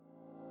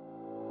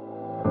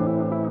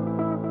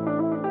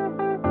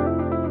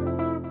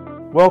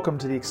Welcome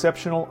to the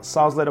Exceptional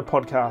Sales Leader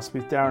Podcast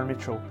with Darren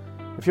Mitchell.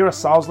 If you're a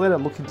sales leader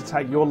looking to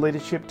take your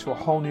leadership to a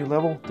whole new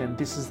level, then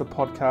this is the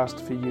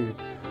podcast for you.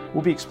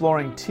 We'll be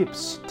exploring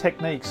tips,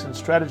 techniques, and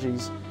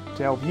strategies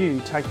to help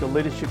you take your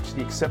leadership to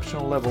the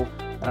exceptional level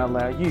and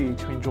allow you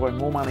to enjoy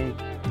more money,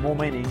 more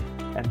meaning,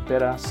 and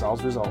better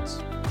sales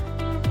results.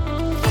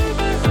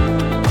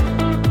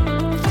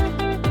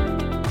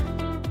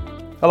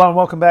 Hello and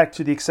welcome back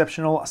to the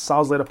Exceptional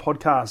Sales Leader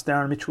Podcast.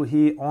 Darren Mitchell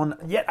here on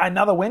yet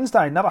another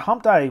Wednesday, another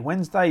hump day,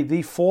 Wednesday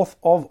the 4th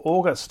of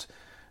August,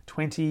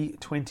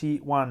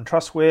 2021.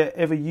 Trust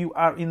wherever you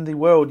are in the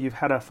world, you've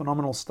had a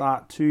phenomenal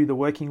start to the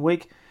working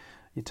week.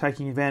 You're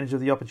taking advantage of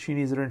the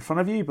opportunities that are in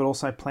front of you, but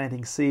also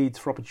planting seeds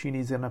for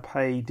opportunities that are going to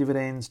pay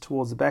dividends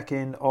towards the back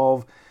end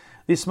of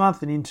this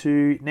month and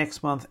into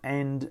next month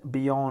and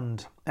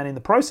beyond. And in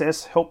the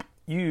process, help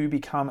you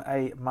become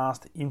a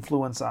master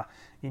influencer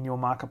in your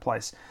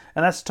marketplace.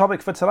 And that's the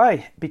topic for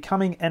today,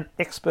 becoming an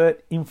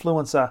expert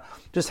influencer.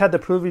 Just had the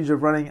privilege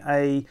of running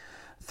a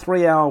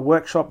 3-hour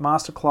workshop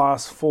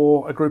masterclass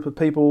for a group of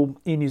people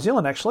in New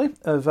Zealand, actually,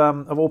 of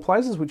all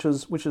places, which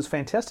is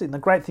fantastic. And the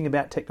great thing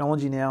about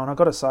technology now, and I've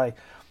got to say,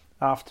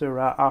 after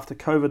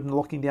COVID and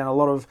locking down a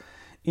lot of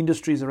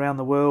industries around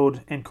the world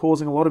and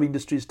causing a lot of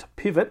industries to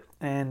pivot,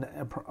 and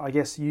I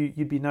guess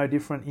you'd be no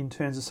different in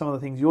terms of some of the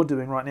things you're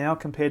doing right now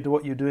compared to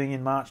what you're doing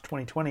in March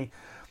 2020.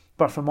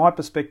 But from my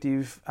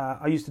perspective,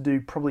 I used to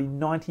do probably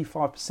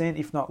 95%,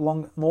 if not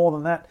more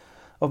than that,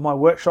 of my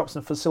workshops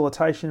and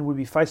facilitation would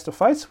be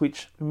face-to-face,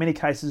 which in many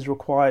cases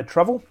required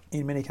travel.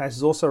 In many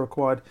cases also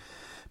required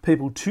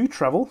people to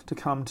travel to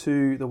come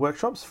to the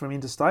workshops from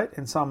interstate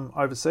and some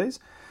overseas.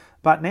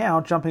 But now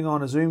jumping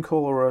on a Zoom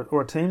call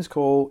or a Teams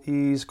call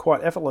is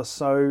quite effortless.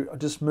 So I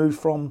just moved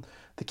from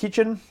the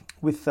kitchen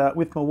with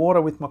my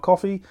water, with my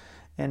coffee,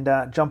 and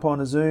jump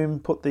on a Zoom,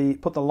 put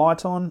the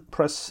light on,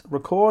 press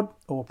record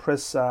or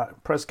press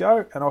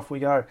go, and off we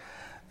go.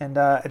 And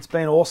it's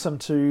been awesome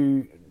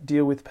to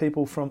deal with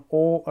people from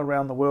all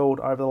around the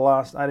world over the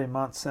last 18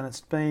 months, and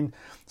it's been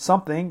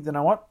something, you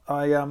know what,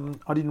 I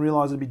didn't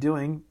realise I'd be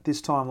doing this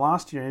time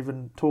last year,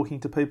 even talking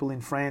to people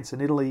in France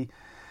and Italy,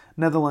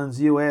 Netherlands,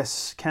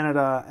 US,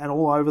 Canada, and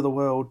all over the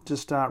world,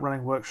 just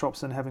running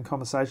workshops and having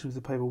conversations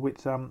with people,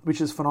 which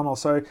is phenomenal.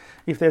 So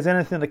if there's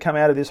anything to come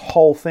out of this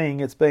whole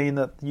thing, it's been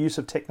that the use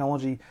of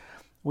technology,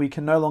 we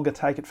can no longer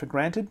take it for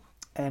granted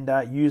and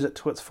use it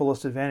to its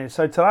fullest advantage.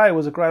 So today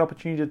was a great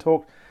opportunity to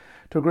talk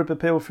to a group of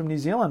people from New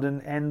Zealand,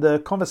 and the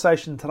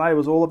conversation today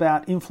was all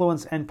about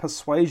influence and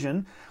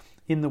persuasion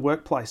in the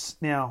workplace.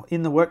 Now,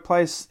 in the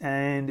workplace,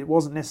 and it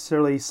wasn't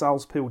necessarily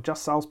salespeople,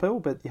 just salespeople,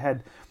 but you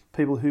had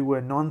people who were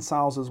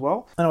non-sales as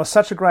well. And it was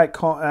such a great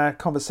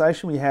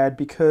conversation we had,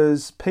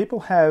 because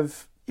people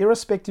have,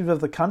 irrespective of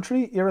the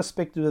country,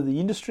 irrespective of the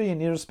industry,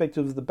 and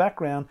irrespective of the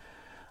background,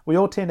 we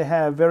all tend to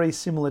have very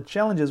similar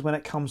challenges when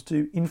it comes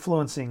to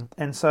influencing.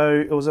 And so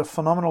it was a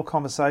phenomenal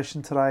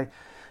conversation today.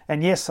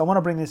 And yes, I want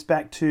to bring this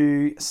back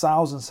to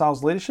sales and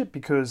sales leadership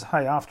because,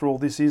 hey, after all,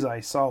 this is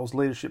a sales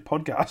leadership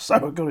podcast, so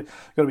we've got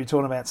to be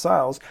talking about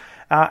sales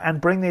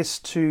and bring this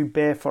to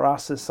bear for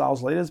us as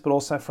sales leaders, but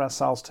also for our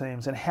sales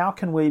teams. And how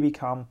can we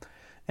become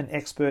an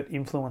expert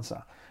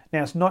influencer?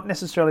 Now, it's not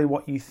necessarily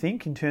what you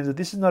think in terms of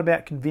this is not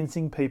about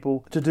convincing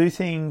people to do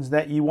things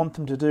that you want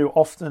them to do,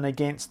 often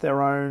against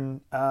their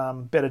own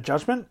better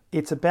judgment.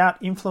 It's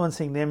about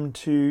influencing them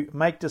to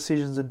make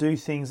decisions and do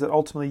things that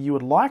ultimately you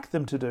would like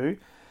them to do,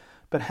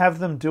 but have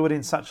them do it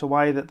in such a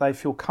way that they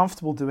feel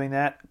comfortable doing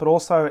that, but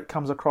also it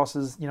comes across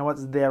as, you know,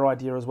 it's their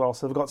idea as well.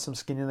 So they've got some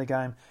skin in the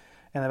game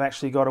and they've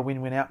actually got a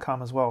win-win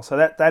outcome as well. So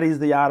that is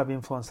the art of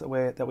influence that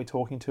we're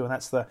talking to, and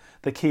that's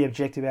the key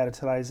objective out of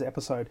today's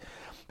episode.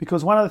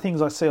 Because one of the things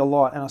I see a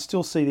lot, and I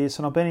still see this,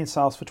 and I've been in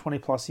sales for 20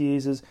 plus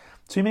years, is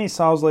too many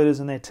sales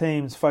leaders and their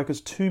teams focus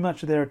too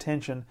much of their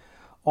attention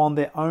on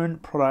their own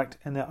product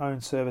and their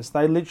own service.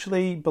 They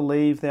literally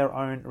believe their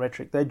own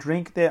rhetoric. They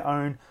drink their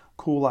own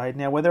Kool-Aid.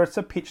 Now, whether it's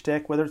a pitch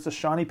deck, whether it's a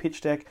shiny pitch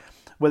deck,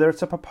 whether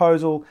it's a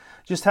proposal,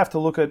 just have to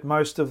look at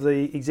most of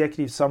the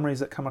executive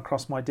summaries that come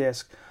across my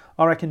desk.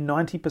 I reckon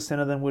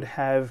 90% of them would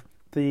have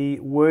the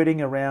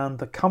wording around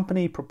the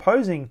company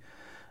proposing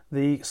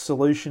the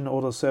solution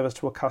or the service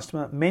to a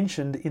customer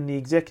mentioned in the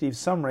executive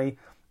summary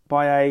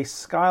by a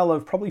scale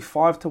of probably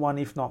 5 to 1,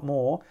 if not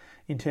more,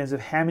 in terms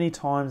of how many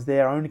times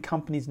their own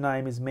company's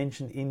name is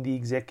mentioned in the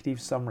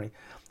executive summary.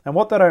 And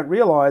what they don't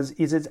realize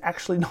is it's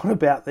actually not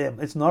about them.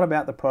 It's not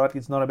about the product.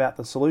 It's not about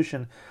the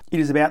solution. It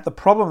is about the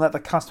problem that the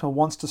customer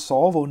wants to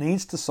solve or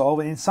needs to solve.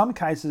 And in some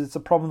cases, it's a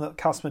problem that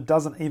the customer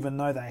doesn't even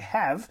know they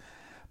have.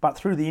 But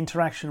through the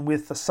interaction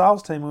with the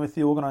sales team and with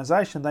the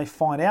organization, they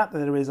find out that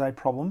there is a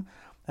problem,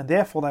 and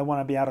therefore they want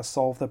to be able to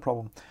solve the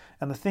problem.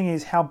 And the thing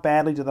is, how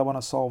badly do they want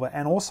to solve it?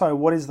 And also,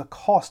 what is the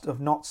cost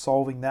of not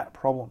solving that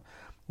problem?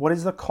 What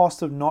is the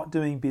cost of not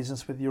doing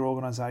business with your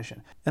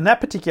organization? And that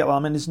particular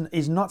element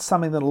is not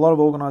something that a lot of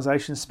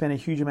organizations spend a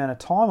huge amount of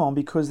time on,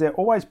 because they're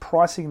always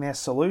pricing their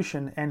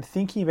solution and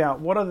thinking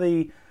about what are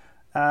the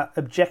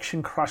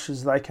objection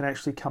crushes they can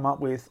actually come up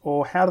with,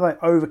 or how do they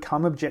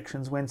overcome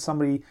objections when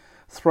somebody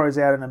throws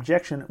out an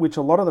objection, which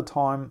a lot of the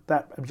time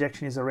that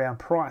objection is around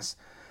price.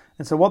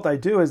 And so what they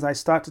do is they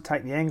start to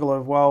take the angle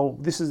of, well,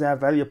 this is our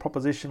value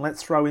proposition,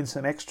 let's throw in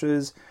some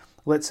extras,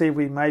 let's see if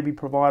we maybe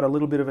provide a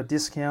little bit of a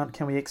discount,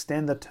 can we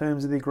extend the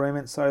terms of the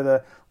agreement so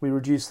that we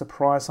reduce the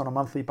price on a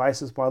monthly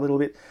basis by a little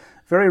bit.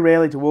 Very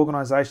rarely do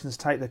organisations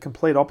take the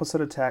complete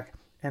opposite attack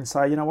and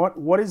say, you know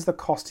what is the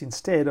cost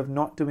instead of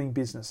not doing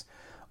business?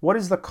 What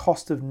is the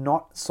cost of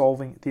not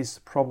solving this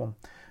problem?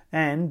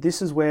 And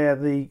this is where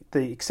the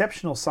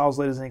exceptional sales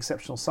leaders and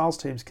exceptional sales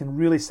teams can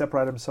really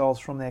separate themselves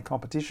from their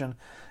competition,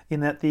 in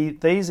that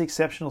these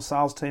exceptional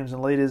sales teams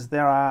and leaders, they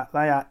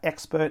are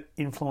expert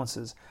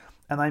influencers,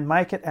 and they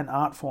make it an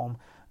art form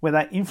where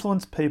they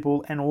influence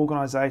people and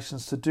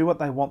organizations to do what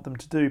they want them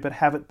to do, but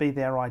have it be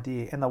their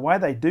idea. And the way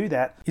they do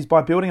that is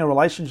by building a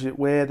relationship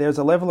where there's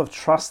a level of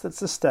trust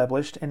that's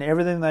established, and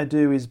everything they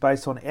do is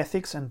based on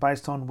ethics and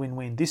based on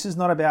win-win. This is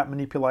not about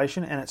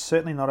manipulation, and it's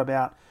certainly not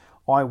about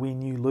I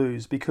win, you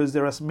lose, because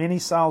there are many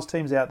sales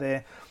teams out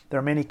there,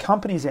 there are many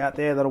companies out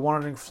there that are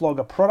wanting to flog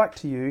a product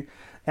to you,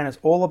 and it's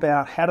all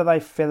about how do they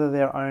feather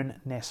their own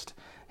nest?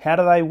 How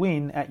do they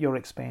win at your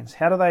expense?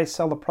 How do they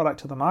sell the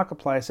product to the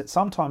marketplace at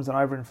sometimes an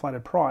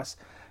overinflated price?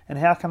 And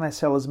how can they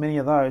sell as many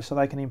of those so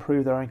they can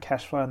improve their own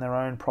cash flow and their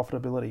own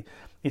profitability?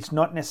 It's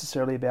not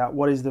necessarily about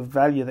what is the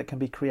value that can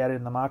be created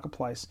in the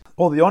marketplace,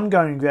 or the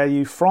ongoing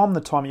value from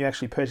the time you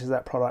actually purchase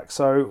that product.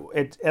 So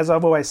as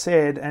I've always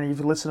said, and if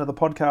you've listened to the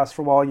podcast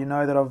for a while, you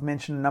know that I've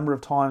mentioned a number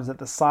of times that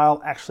the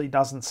sale actually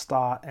doesn't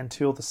start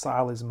until the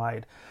sale is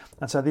made.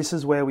 And so this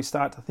is where we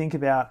start to think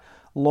about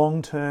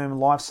long-term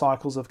life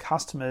cycles of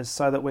customers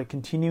so that we're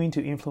continuing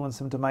to influence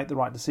them to make the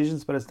right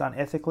decisions, but it's done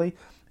ethically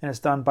and it's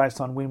done based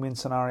on win-win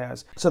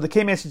scenarios. So the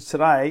key message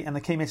today, and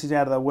the key message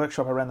out of the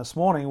workshop I ran this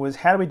morning, was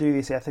how do we do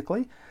this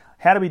ethically?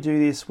 How do we do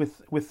this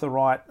with the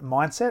right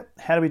mindset?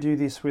 How do we do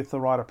this with the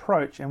right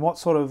approach? And what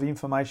sort of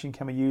information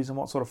can we use and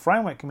what sort of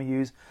framework can we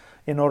use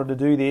in order to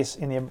do this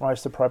in the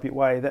most appropriate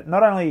way that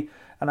not only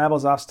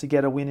enables us to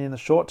get a win in the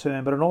short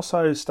term, but it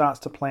also starts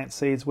to plant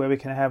seeds where we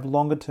can have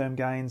longer term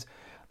gains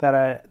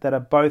that are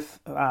both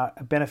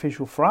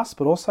beneficial for us,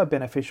 but also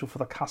beneficial for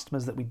the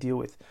customers that we deal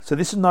with. So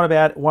this is not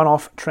about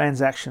one-off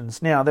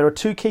transactions. Now, there are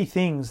two key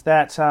things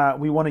that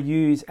we want to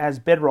use as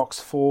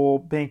bedrocks for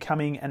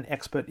becoming an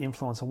expert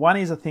influencer. One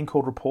is a thing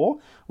called rapport,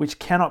 which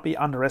cannot be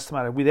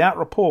underestimated. Without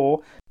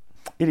rapport,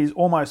 it is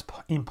almost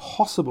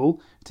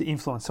impossible to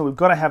influence. So we've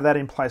got to have that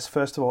in place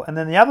first of all. And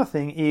then the other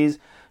thing is,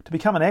 to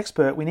become an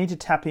expert, we need to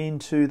tap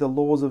into the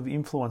laws of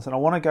influence. And I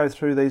want to go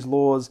through these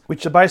laws,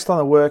 which are based on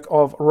the work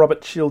of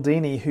Robert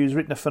Cialdini, who's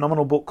written a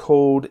phenomenal book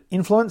called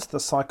Influence, The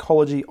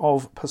Psychology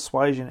of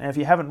Persuasion. And if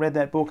you haven't read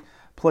that book,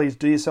 please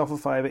do yourself a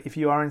favor. If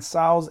you are in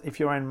sales,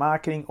 if you're in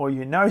marketing, or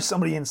you know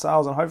somebody in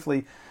sales, and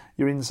hopefully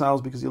you're in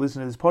sales because you're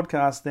listening to this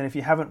podcast, then if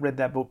you haven't read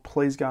that book,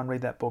 please go and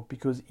read that book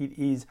because it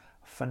is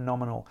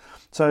phenomenal.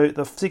 So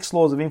the 6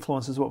 laws of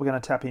influence is what we're going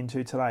to tap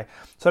into today.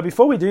 So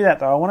before we do that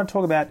though, I want to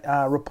talk about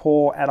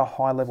rapport at a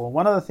high level.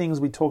 One of the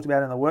things we talked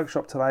about in the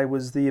workshop today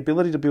was the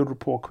ability to build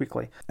rapport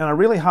quickly. And I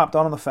really harped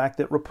on the fact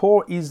that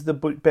rapport is the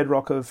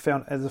bedrock of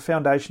as a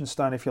foundation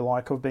stone, if you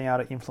like, of being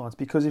able to influence.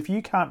 Because if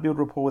you can't build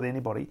rapport with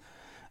anybody,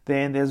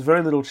 then there's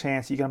very little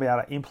chance you're going to be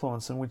able to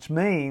influence them, which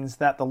means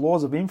that the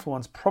laws of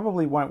influence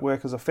probably won't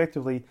work as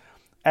effectively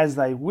as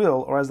they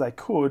will or as they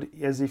could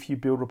as if you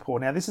build rapport.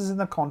 Now, this is in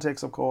the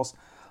context, of course,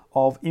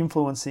 of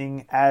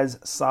influencing as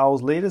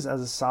sales leaders,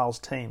 as sales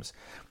teams.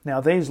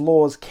 Now, these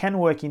laws can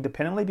work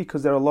independently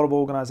because there are a lot of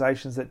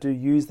organizations that do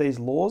use these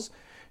laws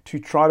to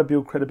try to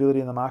build credibility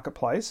in the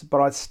marketplace, but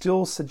I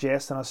still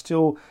suggest and I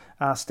still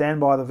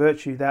stand by the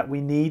virtue that we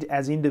need,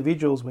 as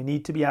individuals, we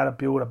need to be able to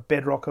build a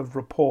bedrock of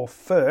rapport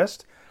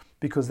first,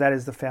 because that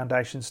is the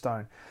foundation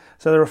stone.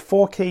 So there are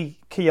 4 key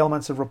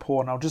elements of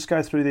rapport, and I'll just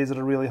go through these at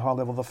a really high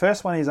level. The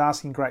first one is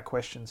asking great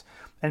questions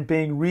and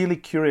being really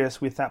curious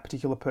with that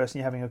particular person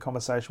you're having a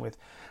conversation with.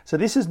 So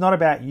this is not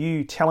about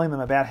you telling them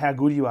about how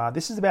good you are.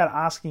 This is about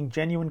asking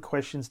genuine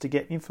questions to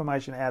get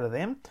information out of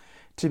them,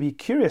 to be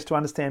curious to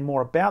understand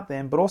more about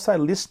them, but also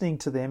listening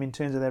to them in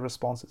terms of their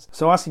responses.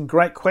 So asking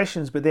great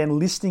questions, but then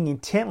listening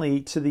intently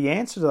to the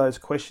answer to those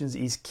questions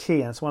is key,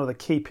 and it's one of the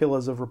key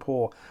pillars of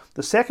rapport.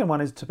 The second one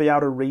is to be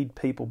able to read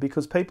people,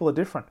 because people are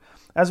different.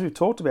 As we've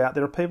talked about,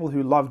 there are people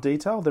who love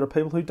detail, there are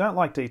people who don't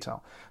like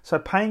detail. So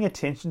paying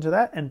attention to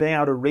that and being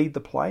able to read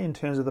the play in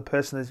terms of the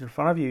person that's in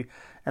front of you,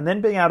 and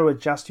then being able to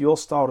adjust your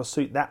style to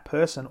suit that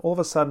person, all of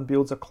a sudden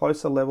builds a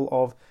closer level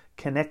of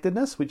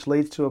connectedness, which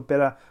leads to a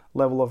better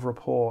level of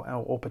rapport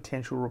or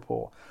potential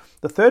rapport.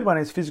 The third one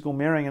is physical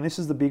mirroring, and this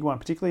is the big one,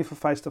 particularly for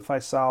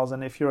face-to-face sales.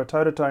 And if you're a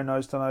toe-to-toe,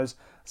 nose-to-nose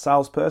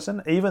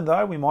salesperson, even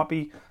though we might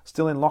be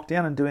still in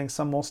lockdown and doing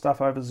some more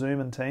stuff over Zoom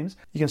and Teams,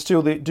 you can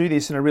still do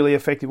this in a really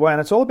effective way. And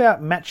it's all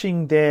about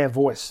matching their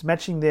voice,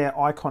 matching their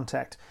eye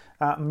contact,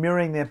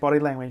 mirroring their body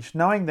language,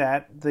 knowing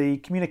that the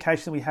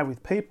communication that we have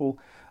with people,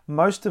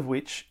 most of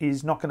which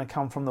is not going to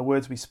come from the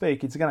words we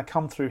speak. It's going to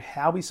come through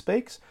how we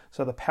speak,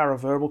 so the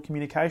paraverbal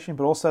communication,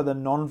 but also the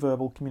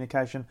non-verbal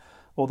communication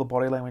or the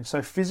body language.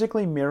 So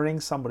physically mirroring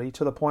somebody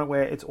to the point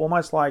where it's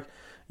almost like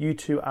you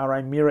two are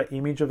a mirror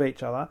image of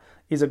each other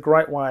is a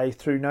great way,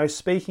 through no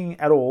speaking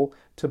at all,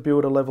 to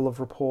build a level of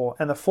rapport.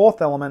 And the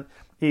fourth element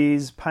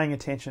is paying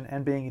attention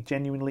and being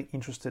genuinely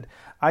interested.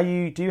 Do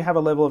you have a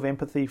level of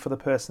empathy for the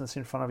person that's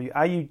in front of you?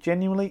 Are you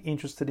genuinely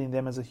interested in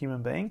them as a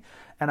human being?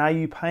 And are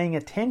you paying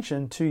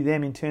attention to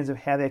them in terms of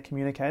how they're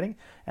communicating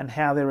and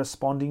how they're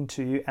responding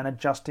to you and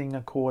adjusting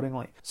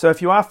accordingly? So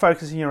if you are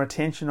focusing your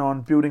attention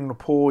on building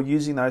rapport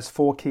using those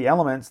four key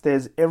elements,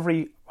 there's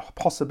every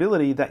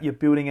possibility that you're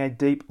building a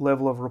deep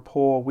level of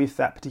rapport with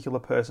that particular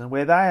person,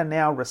 where they are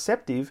now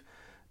receptive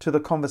to the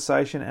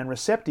conversation and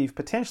receptive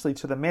potentially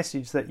to the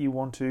message that you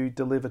want to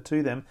deliver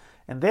to them,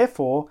 and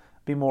therefore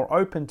be more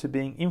open to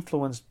being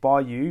influenced by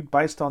you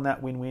based on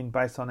that win-win,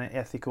 based on an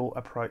ethical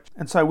approach.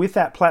 And so with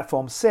that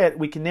platform set,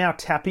 we can now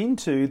tap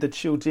into the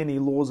Cialdini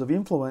laws of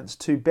influence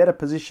to better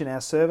position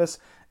our service,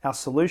 our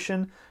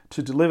solution,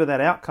 to deliver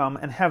that outcome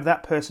and have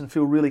that person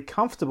feel really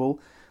comfortable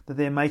that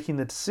they're making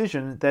the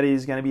decision that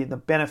is going to be the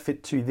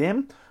benefit to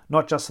them,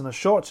 not just in the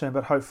short term,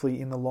 but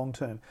hopefully in the long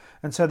term.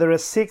 And so there are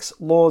 6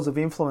 laws of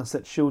influence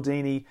that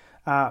Cialdini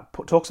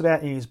talks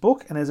about in his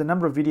book, and there's a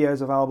number of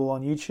videos available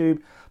on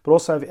YouTube. But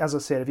also, as I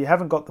said, if you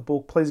haven't got the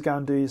book, please go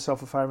and do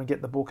yourself a favor and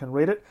get the book and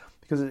read it,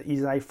 because it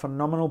is a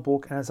phenomenal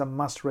book and it's a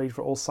must-read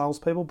for all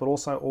salespeople, but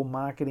also all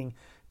marketing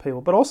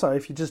people. But also,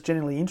 if you're just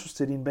genuinely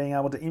interested in being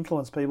able to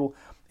influence people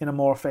in a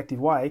more effective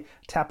way,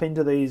 tap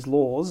into these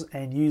laws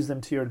and use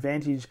them to your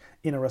advantage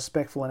in a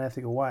respectful and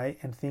ethical way,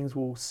 and things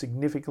will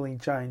significantly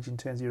change in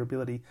terms of your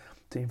ability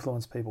to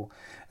influence people.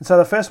 And so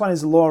the first one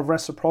is the law of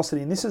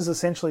reciprocity, and this is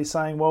essentially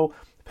saying, well,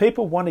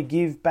 people want to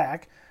give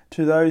back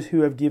to those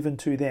who have given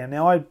to them.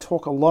 Now, I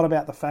talk a lot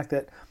about the fact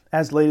that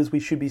as leaders, we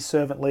should be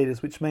servant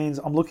leaders, which means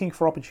I'm looking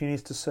for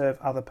opportunities to serve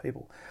other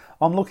people.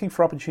 I'm looking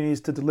for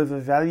opportunities to deliver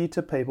value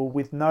to people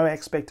with no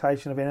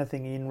expectation of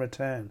anything in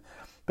return.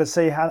 But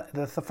see, how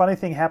the funny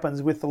thing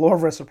happens with the law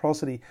of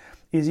reciprocity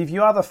is if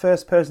you are the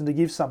first person to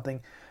give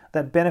something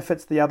that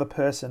benefits the other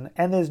person,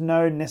 and there's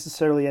no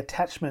necessarily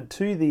attachment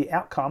to the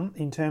outcome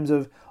in terms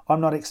of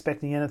I'm not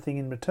expecting anything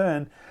in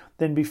return,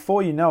 then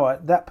before you know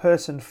it, that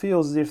person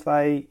feels as if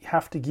they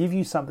have to give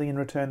you something in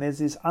return. There's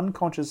this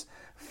unconscious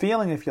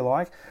feeling, if you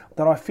like,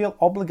 that I feel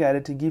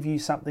obligated to give you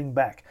something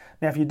back.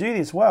 Now, if you do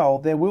this well,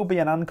 there will be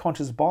an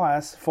unconscious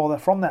bias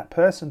from that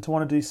person to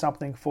want to do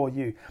something for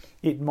you.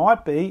 It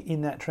might be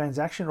in that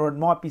transaction, or it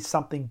might be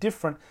something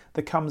different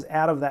that comes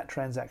out of that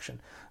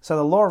transaction. So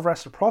the law of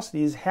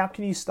reciprocity is, how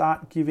can you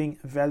start giving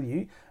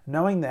value,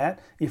 knowing that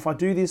if I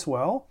do this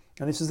well,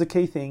 and this is the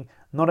key thing,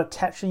 not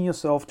attaching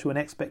yourself to an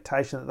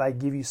expectation that they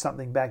give you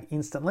something back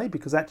instantly,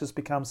 because that just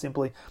becomes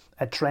simply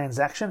a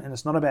transaction, and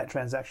it's not about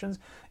transactions.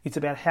 It's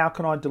about how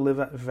can I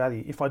deliver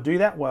value. If I do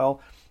that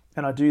well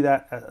and I do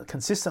that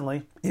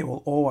consistently, it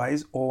will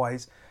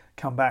always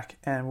come back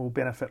and will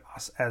benefit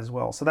us as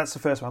well. So that's the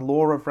first one,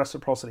 law of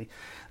reciprocity.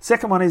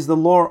 Second one is the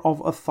law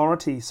of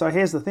authority. So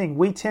here's the thing,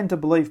 we tend to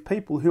believe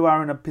people who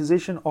are in a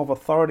position of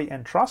authority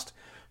and trust,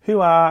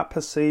 who are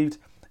perceived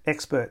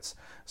experts.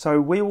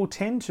 So we will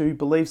tend to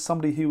believe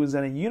somebody who is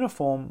in a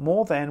uniform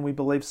more than we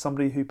believe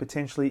somebody who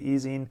potentially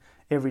is in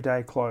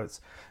everyday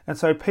clothes. And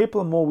so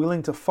people are more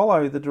willing to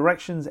follow the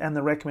directions and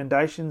the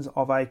recommendations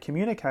of a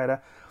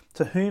communicator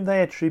to whom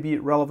they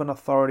attribute relevant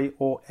authority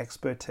or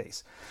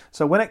expertise.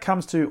 So when it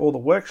comes to all the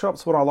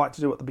workshops, what I like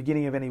to do at the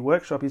beginning of any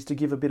workshop is to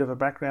give a bit of a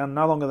background,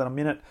 no longer than a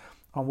minute,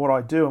 on what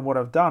I do and what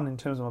I've done in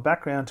terms of my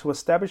background, to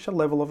establish a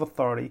level of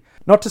authority.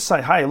 Not to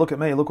say, hey, look at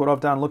me, look what I've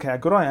done, look how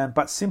good I am,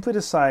 but simply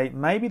to say,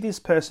 maybe this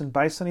person,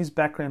 based on his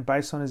background,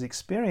 based on his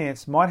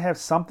experience, might have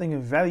something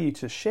of value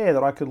to share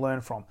that I could learn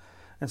from.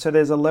 And so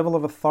there's a level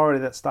of authority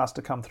that starts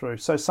to come through.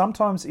 So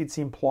sometimes it's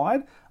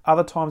implied,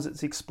 other times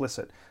it's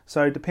explicit.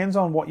 So it depends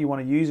on what you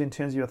want to use in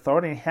terms of your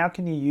authority and how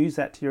can you use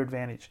that to your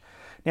advantage.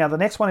 Now, the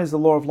next one is the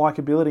law of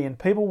likability, and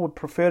people would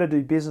prefer to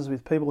do business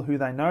with people who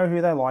they know,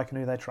 who they like, and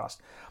who they trust.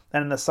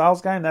 And in the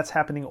sales game, that's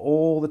happening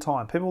all the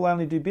time. People will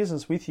only do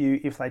business with you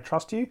if they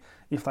trust you,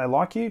 if they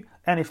like you,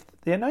 and if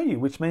they know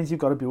you, which means you've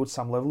got to build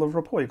some level of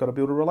rapport. You've got to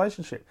build a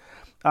relationship.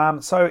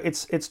 So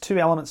it's two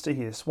elements to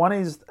this. One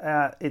is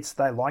it's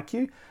they like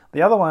you.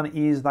 The other one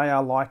is they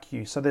are like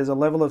you. So there's a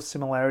level of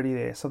similarity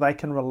there, so they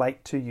can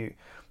relate to you.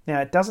 Now,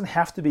 it doesn't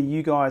have to be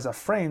you guys are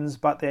friends,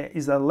 but there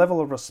is a level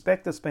of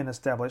respect that's been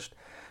established,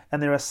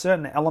 and there are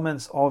certain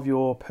elements of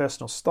your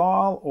personal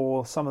style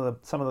or some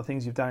of the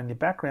things you've done in your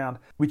background,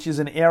 which is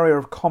an area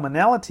of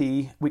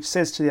commonality, which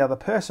says to the other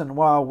person,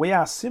 well, we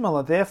are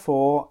similar,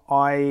 therefore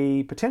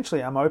I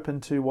potentially am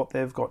open to what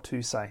they've got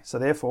to say. So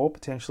therefore,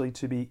 potentially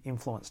to be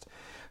influenced.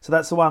 So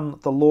that's the one,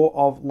 the law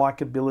of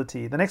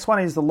likability. The next one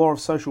is the law of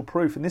social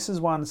proof. And this is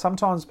one,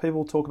 sometimes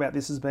people talk about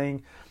this as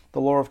being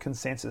the law of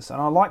consensus.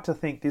 And I like to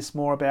think this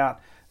more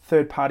about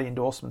third-party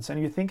endorsements.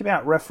 And you think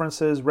about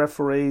references,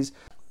 referees.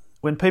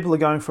 When people are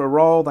going for a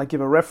role, they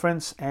give a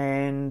reference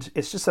and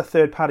it's just a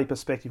third-party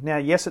perspective. Now,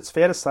 yes, it's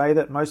fair to say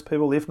that most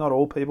people, if not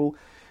all people,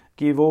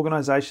 give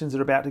organisations that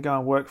are about to go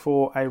and work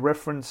for a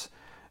reference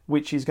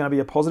which is going to be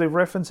a positive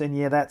reference, and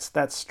yeah,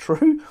 that's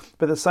true.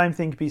 But the same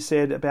thing can be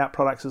said about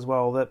products as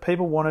well, that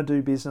people want to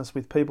do business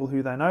with people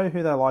who they know,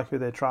 who they like, who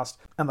they trust,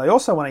 and they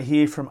also want to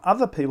hear from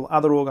other people,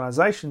 other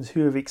organizations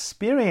who have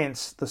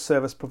experienced the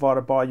service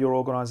provided by your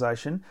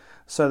organization,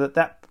 so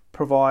that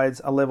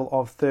provides a level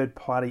of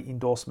third-party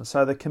endorsement.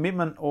 So the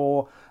commitment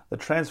or the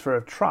transfer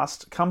of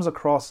trust comes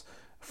across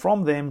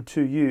from them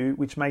to you,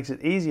 which makes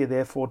it easier,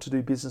 therefore, to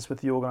do business with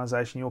the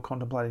organization you're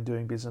contemplating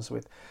doing business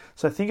with.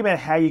 So think about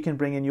how you can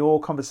bring in your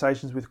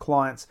conversations with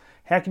clients.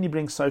 How can you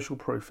bring social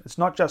proof? It's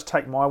not just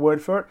take my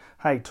word for it.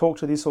 Hey, talk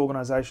to this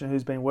organization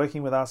who's been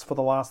working with us for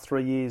the last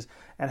 3 years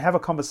and have a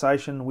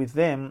conversation with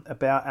them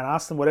about and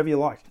ask them whatever you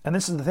like. And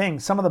this is the thing,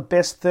 some of the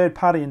best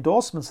third-party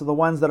endorsements are the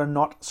ones that are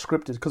not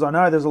scripted, because I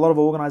know there's a lot of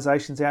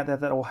organizations out there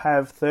that will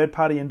have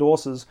third-party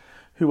endorsers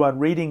who are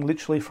reading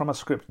literally from a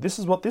script. This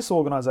is what this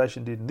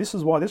organization did, and this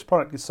is why this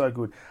product is so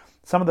good.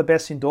 Some of the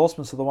best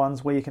endorsements are the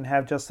ones where you can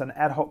have just an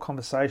ad hoc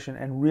conversation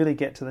and really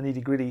get to the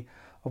nitty-gritty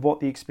of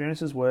what the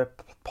experiences were,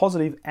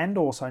 positive and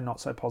also not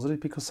so positive,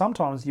 because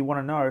sometimes you want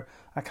to know,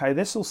 okay,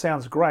 this all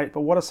sounds great,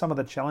 but what are some of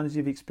the challenges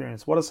you've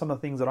experienced? What are some of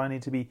the things that I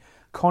need to be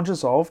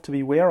conscious of, to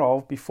be aware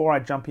of, before I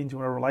jump into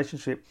a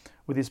relationship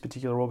with this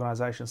particular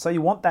organization? So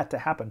you want that to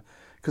happen,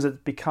 because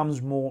it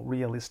becomes more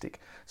realistic.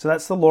 So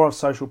that's the law of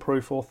social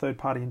proof or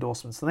third-party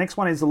endorsements. The next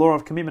one is the law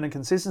of commitment and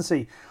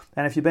consistency.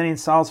 And if you've been in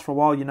sales for a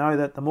while, you know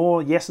that the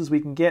more yeses we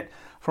can get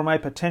from a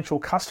potential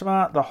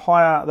customer, the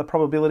higher the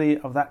probability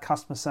of that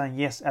customer saying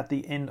yes at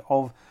the end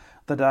of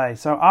the day.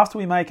 So after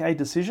we make a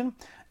decision,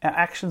 our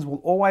actions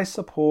will always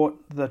support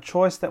the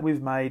choice that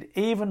we've made,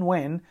 even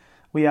when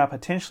we are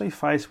potentially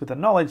faced with the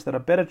knowledge that a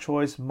better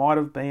choice might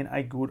have been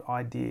a good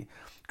idea.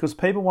 Because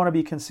people want to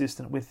be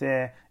consistent with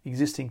their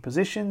existing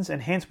positions,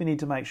 and hence we need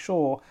to make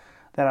sure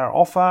that our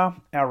offer,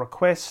 our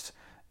request,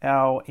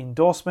 our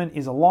endorsement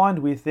is aligned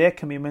with their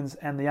commitments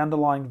and the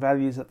underlying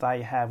values that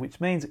they have, which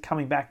means that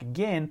coming back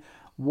again,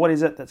 what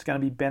is it that's going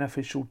to be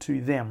beneficial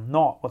to them,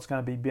 not what's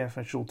going to be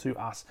beneficial to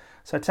us.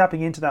 So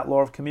tapping into that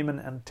law of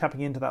commitment and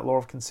tapping into that law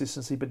of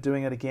consistency, but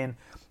doing it again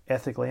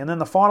ethically. And then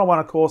the final one,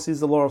 of course, is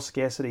the law of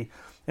scarcity.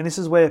 And this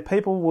is where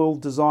people will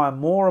desire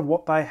more of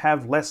what they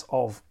have less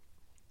of.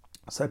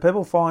 So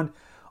people find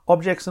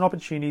objects and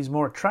opportunities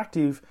more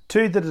attractive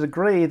to the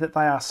degree that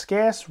they are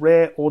scarce,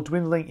 rare, or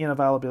dwindling in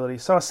availability.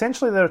 So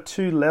essentially there are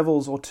two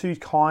levels or two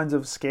kinds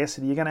of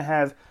scarcity. You're going to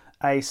have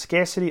a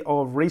scarcity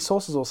of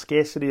resources or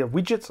scarcity of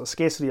widgets or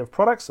scarcity of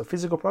products, a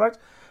physical product,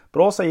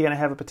 but also you're going to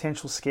have a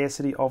potential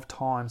scarcity of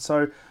time.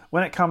 So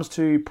when it comes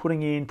to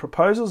putting in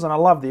proposals, and I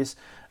love this,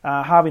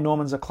 Harvey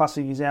Norman's a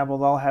classic example.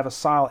 They'll have a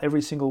sale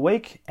every single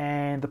week,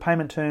 and the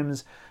payment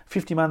terms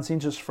 50 months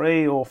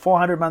interest-free or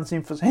 400 months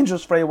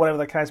interest-free or whatever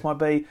the case might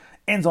be,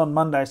 ends on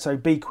Monday, so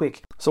be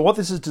quick. So what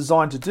this is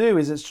designed to do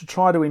is it's to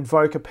try to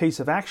invoke a piece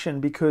of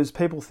action, because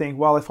people think,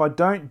 well, if I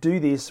don't do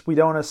this, we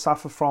don't want to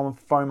suffer from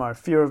FOMO,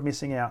 fear of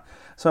missing out.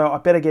 So I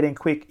better get in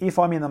quick if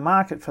I'm in the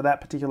market for that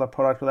particular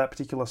product or that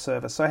particular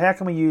service. So how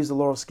can we use the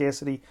law of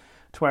scarcity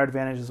to our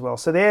advantage as well?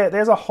 So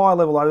there's a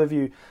high-level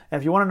overview. And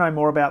if you want to know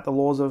more about the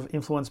laws of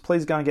influence,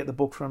 please go and get the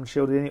book from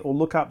Cialdini or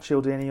look up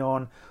Cialdini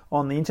on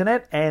the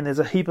internet. And there's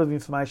a heap of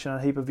information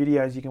and a heap of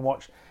videos you can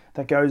watch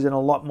that goes in a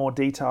lot more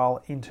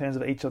detail in terms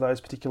of each of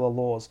those particular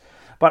laws.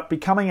 But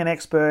becoming an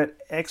expert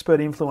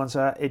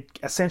influencer, it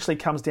essentially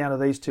comes down to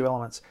these two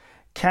elements.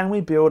 Can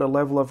we build a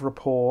level of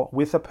rapport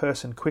with a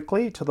person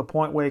quickly to the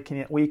point where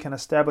we can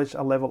establish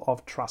a level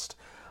of trust?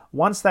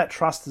 Once that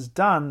trust is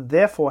done,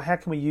 therefore, how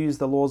can we use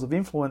the laws of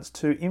influence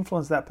to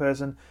influence that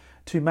person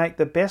to make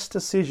the best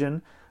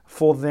decision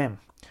for them?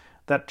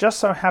 That just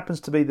so happens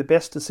to be the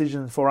best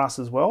decision for us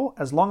as well,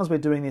 as long as we're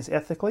doing this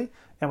ethically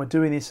and we're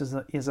doing this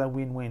as a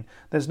win-win.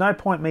 There's no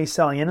point me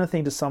selling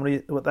anything to somebody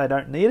that they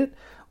don't need it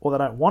or they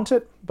don't want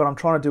it, but I'm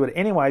trying to do it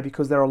anyway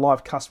because they're a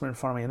live customer in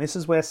front of me. And this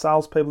is where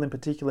salespeople in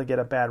particular get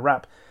a bad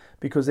rap,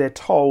 because they're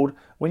told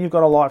when you've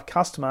got a live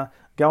customer,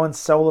 go and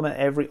sell them at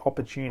every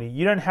opportunity.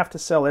 You don't have to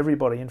sell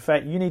everybody. In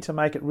fact, you need to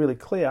make it really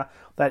clear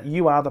that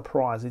you are the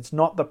prize. It's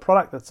not the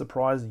product that's the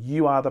prize,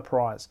 you are the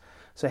prize.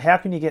 So how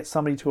can you get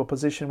somebody to a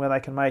position where they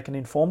can make an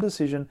informed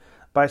decision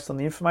based on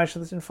the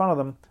information that's in front of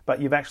them, but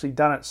you've actually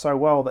done it so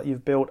well that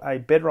you've built a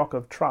bedrock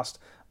of trust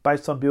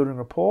based on building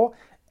rapport,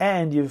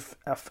 and you've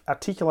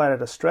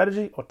articulated a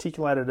strategy,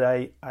 articulated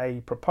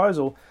a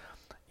proposal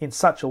in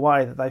such a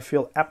way that they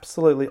feel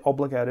absolutely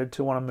obligated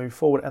to want to move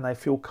forward and they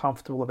feel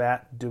comfortable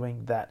about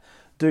doing that.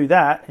 Do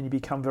that and you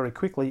become very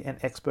quickly an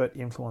expert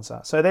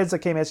influencer. So there's the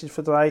key message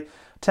for today.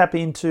 Tap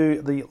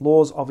into the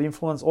laws of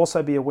influence.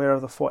 Also be aware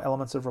of the 4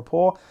 elements of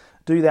rapport.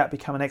 Do that,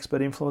 become an expert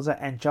influencer,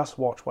 and just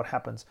watch what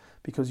happens,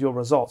 because your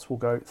results will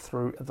go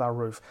through the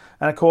roof.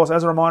 And of course,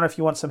 as a reminder, if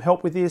you want some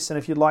help with this and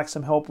if you'd like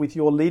some help with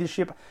your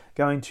leadership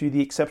going to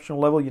the exceptional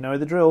level, you know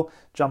the drill,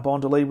 jump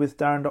on to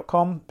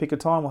leadwithdarren.com, pick a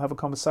time, we'll have a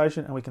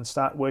conversation and we can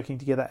start working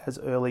together as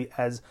early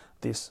as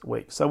this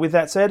week. So with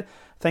that said,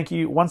 thank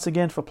you once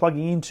again for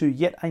plugging into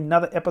yet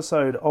another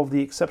episode of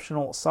the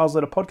Exceptional Sales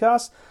Leader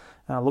Podcast.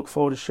 And I look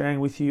forward to sharing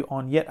with you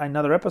on yet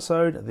another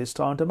episode this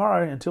time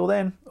tomorrow. Until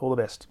then, all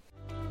the best.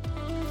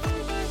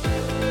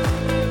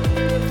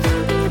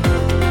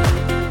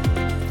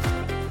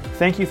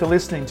 thank you for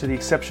listening to the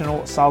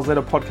Exceptional Sales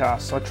Leader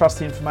Podcast. I trust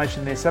the information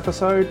in this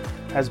episode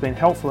has been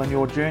helpful in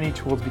your journey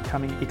towards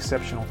becoming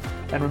exceptional.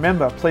 And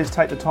remember, please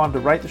take the time to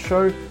rate the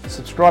show,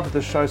 subscribe to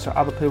the show so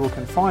other people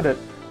can find it,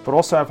 but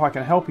also if I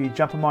can help you,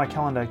 jump on my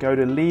calendar, go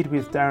to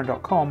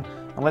leadwithdarren.com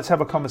and let's have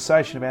a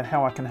conversation about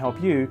how I can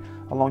help you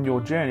along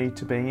your journey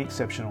to being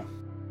exceptional.